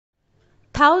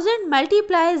1000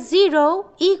 multiply 0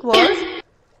 equals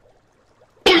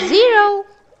 0.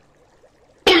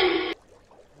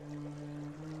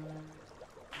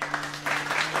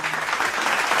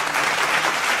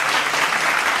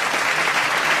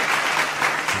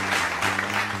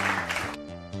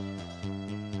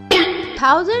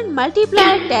 Thousand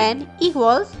multiply 10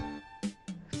 equals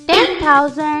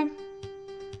 10,000.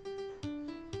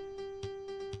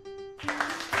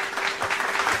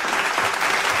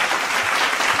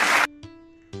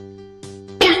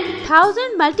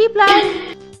 Thousand multiply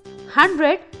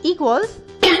 100 equals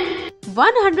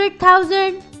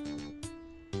 100,000.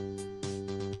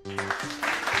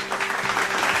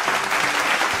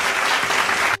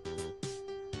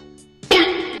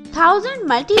 Thousand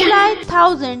multiply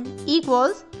 1000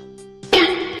 equals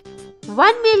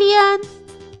 1,000,000.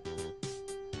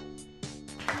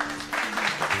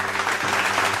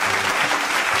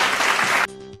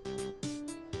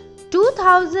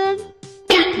 2000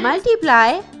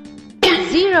 multiply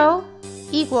 0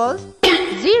 equals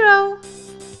 0.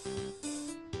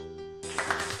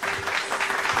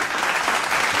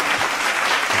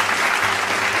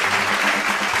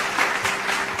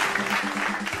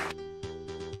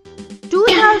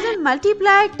 2000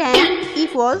 multiply 10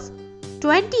 equals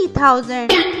 20,000.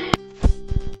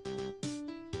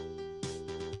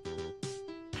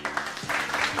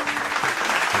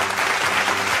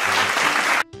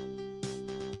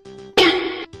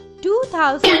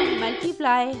 2000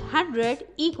 multiply 100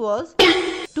 equals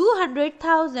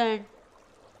 200,000.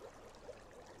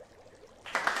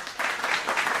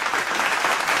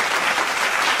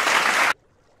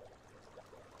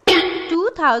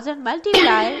 2000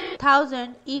 multiply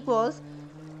 1000 equals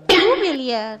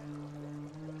 2,000,000.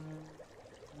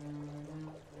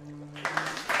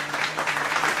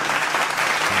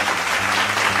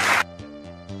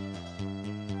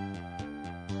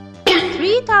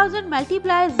 3000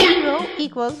 multiply 0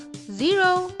 equals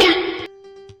 0.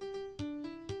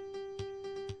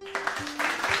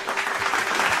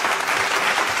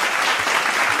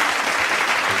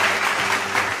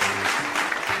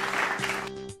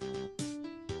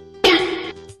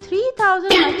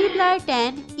 3000 multiply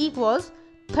 10 equals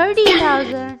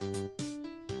 30,000.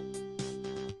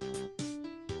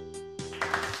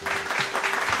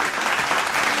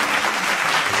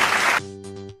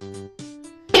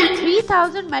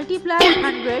 3000 multiply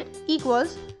 100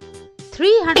 equals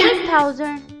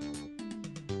 300,000.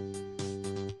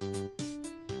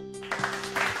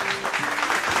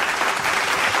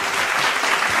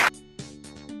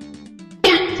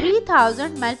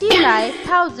 3000 multiply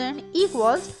 1000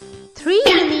 equals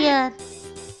 3,000,000.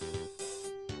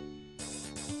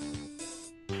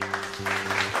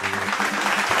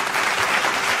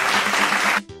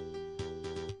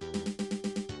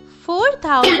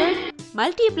 4,000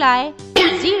 multiply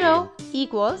 0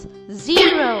 equals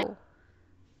 0.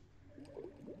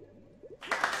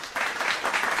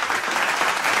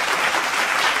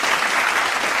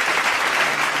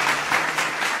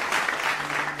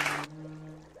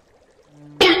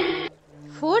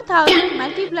 4,000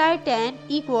 multiply 10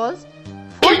 equals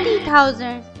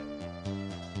 40,000.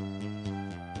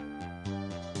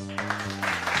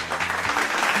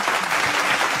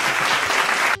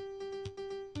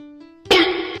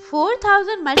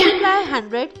 4,000 multiply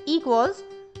 100 equals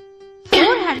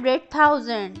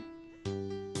 400,000.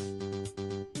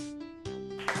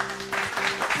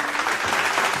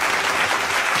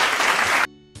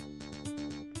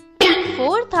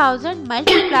 4,000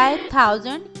 multiply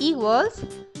 1000 equals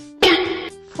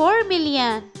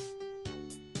 4,000,000.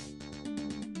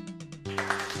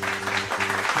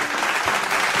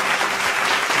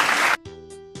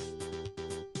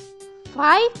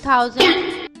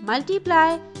 5,000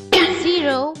 multiply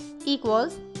 0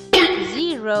 equals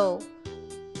 0.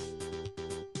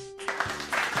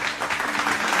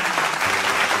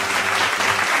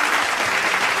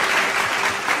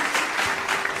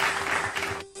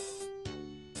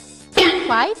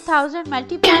 5,000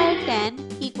 multiply 10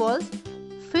 equals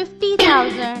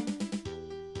 50,000.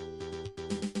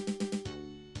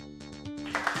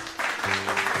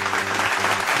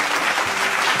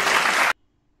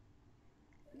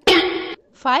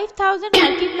 5,000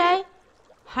 multiply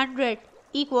 100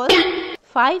 equals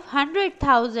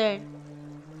 500,000.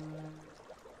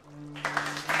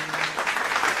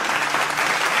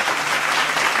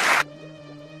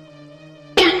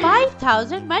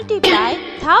 5,000 multiply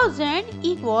 1000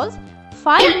 equals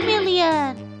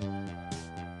 5,000,000.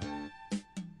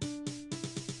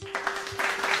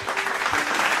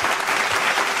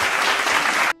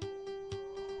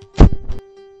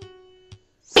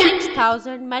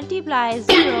 6,000 multiply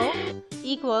 0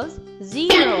 equals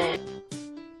 0.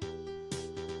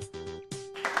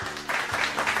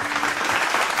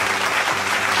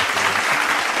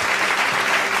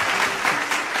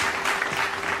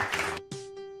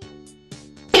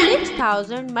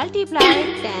 10,000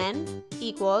 multiplied 10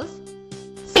 equals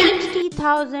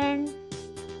 60,000.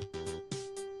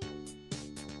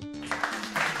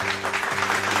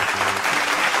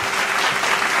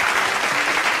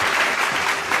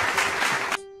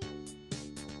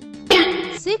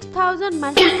 6,000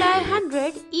 multiplied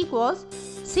 100 equals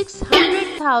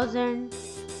 600,000.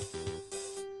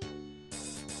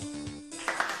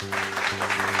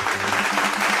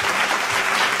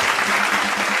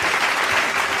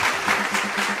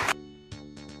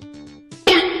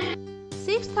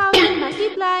 6,000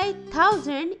 multiplied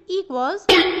 1,000 equals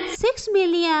 6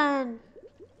 million.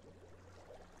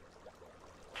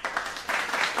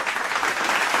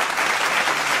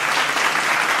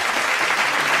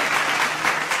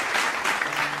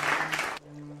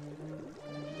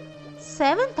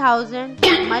 7,000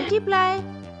 multiply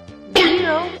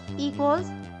 0 equals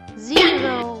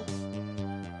 0.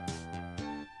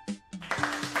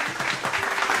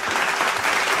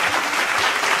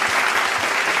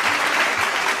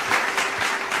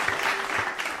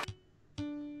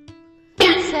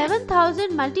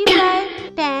 7,000 multiply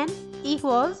 10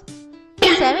 equals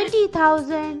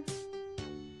 70,000.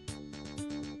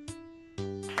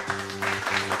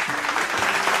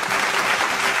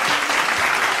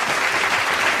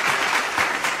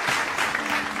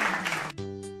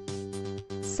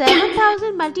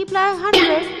 7,000 multiply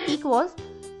 100 equals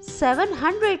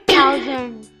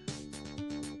 700,000.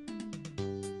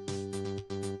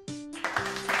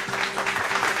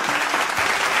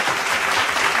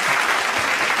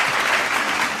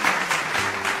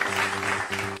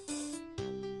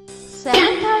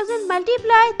 7,000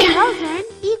 multiply 1,000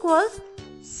 equals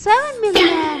 7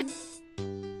 million.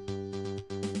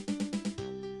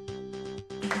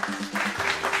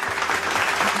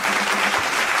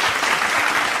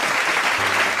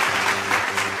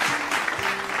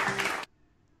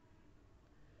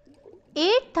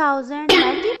 8,000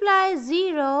 multiply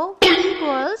 0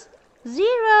 equals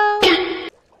 0.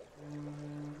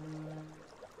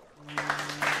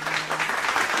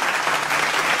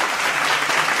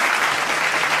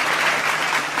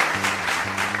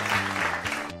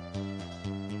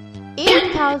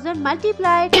 8,000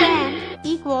 multiply 10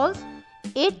 equals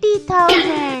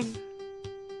 80,000.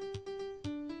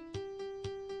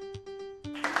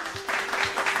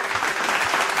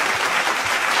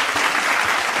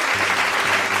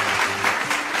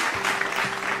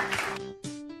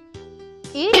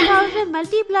 8,000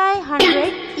 multiply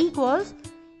 100 equals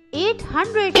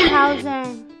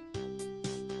 800,000.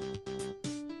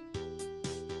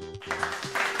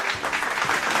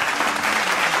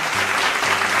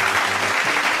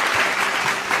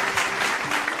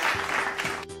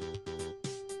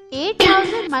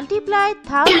 8,000 multiply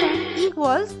 1,000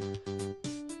 equals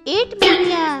 8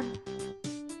 million.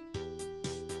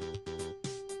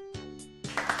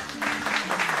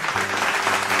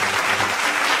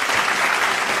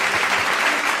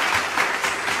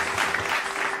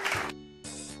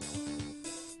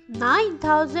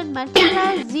 9,000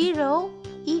 multiply 0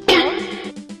 equals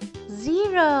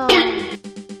 0.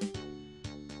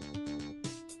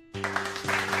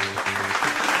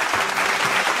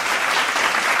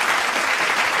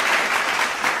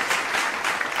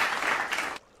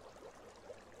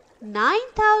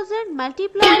 9,000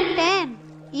 multiply 10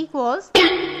 equals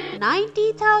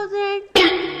 90,000.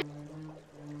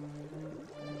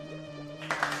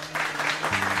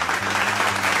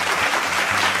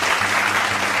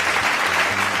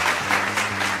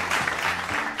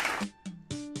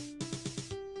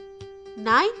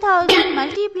 9,000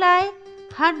 multiply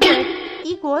 100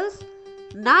 equals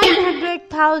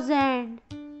 900,000.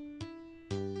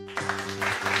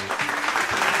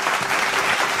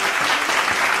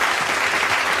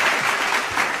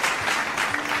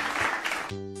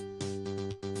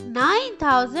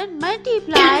 9,000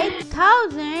 multiplied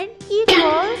 1,000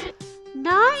 equals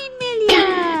 9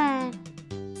 million.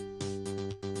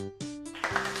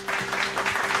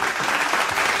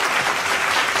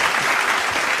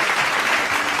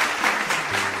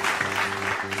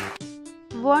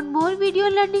 Want more video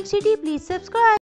on Learning City? Please subscribe.